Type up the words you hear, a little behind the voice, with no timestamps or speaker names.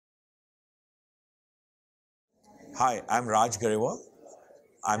Hi, I'm Raj Grewal.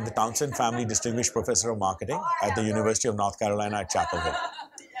 I'm the Townsend Family Distinguished Professor of Marketing at the University of North Carolina at Chapel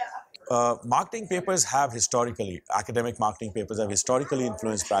Hill. Marketing papers have historically, academic marketing papers have historically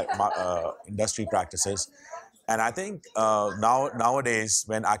influenced industry practices. And I think nowadays,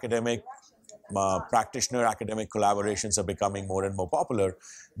 when academic academic collaborations are becoming more and more popular,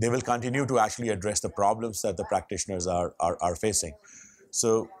 they will continue to actually address the problems that the practitioners are facing.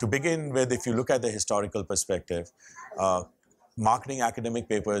 So to begin with, if you look at the historical perspective, marketing academic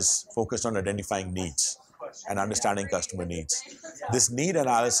papers focused on identifying needs and understanding customer needs. This need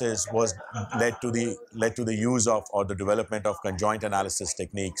analysis was led to the use of or the development of conjoint analysis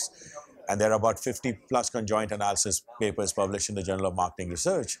techniques. And there are about 50 plus conjoint analysis papers published in the Journal of Marketing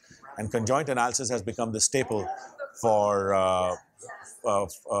Research. And conjoint analysis has become the staple for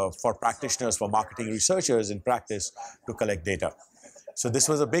practitioners, for marketing researchers in practice to collect data. So this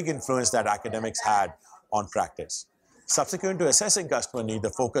was a big influence that academics had on practice. Subsequent to assessing customer need, the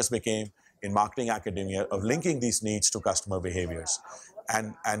focus became in marketing academia of linking these needs to customer behaviors.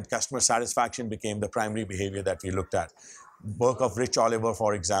 And customer satisfaction became the primary behavior that we looked at. Work of Rich Oliver,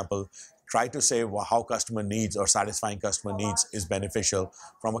 for example, tried to say how customer needs or satisfying customer needs is beneficial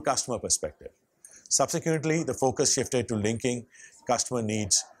from a customer perspective. Subsequently, the focus shifted to linking customer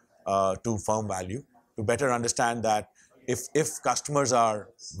needs to firm value, to better understand that if customers are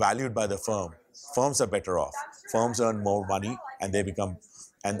valued by the firm, firms are better off. Firms earn more money and they become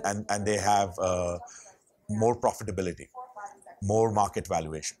and they have more profitability, more market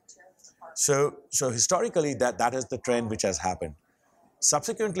valuation. So historically, that is the trend which has happened.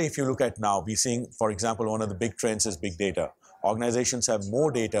 Subsequently, if you look at now, we're seeing, for example, one of the big trends is big data. Organizations have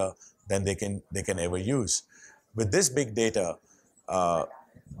more data than they can ever use. With this big data,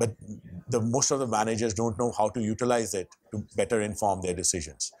 but most of the managers don't know how to utilize it to better inform their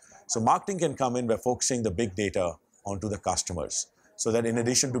decisions. So marketing can come in by focusing the big data onto the customers, so that in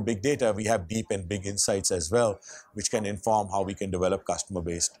addition to big data, we have deep and big insights as well, which can inform how we can develop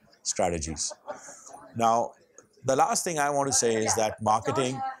customer-based strategies. Now, the last thing I want to say is that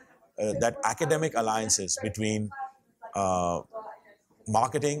that academic alliances between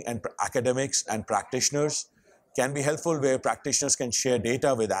marketing and academics and practitioners can be helpful, where practitioners can share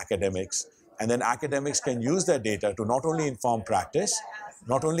data with academics, and then academics can use that data to not only inform practice,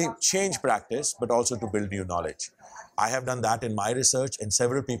 not only change practice, but also to build new knowledge. I have done that in my research, and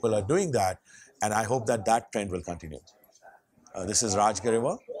several people are doing that, and I hope that trend will continue. This is Raj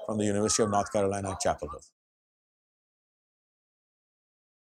Grewal from the University of North Carolina at Chapel Hill.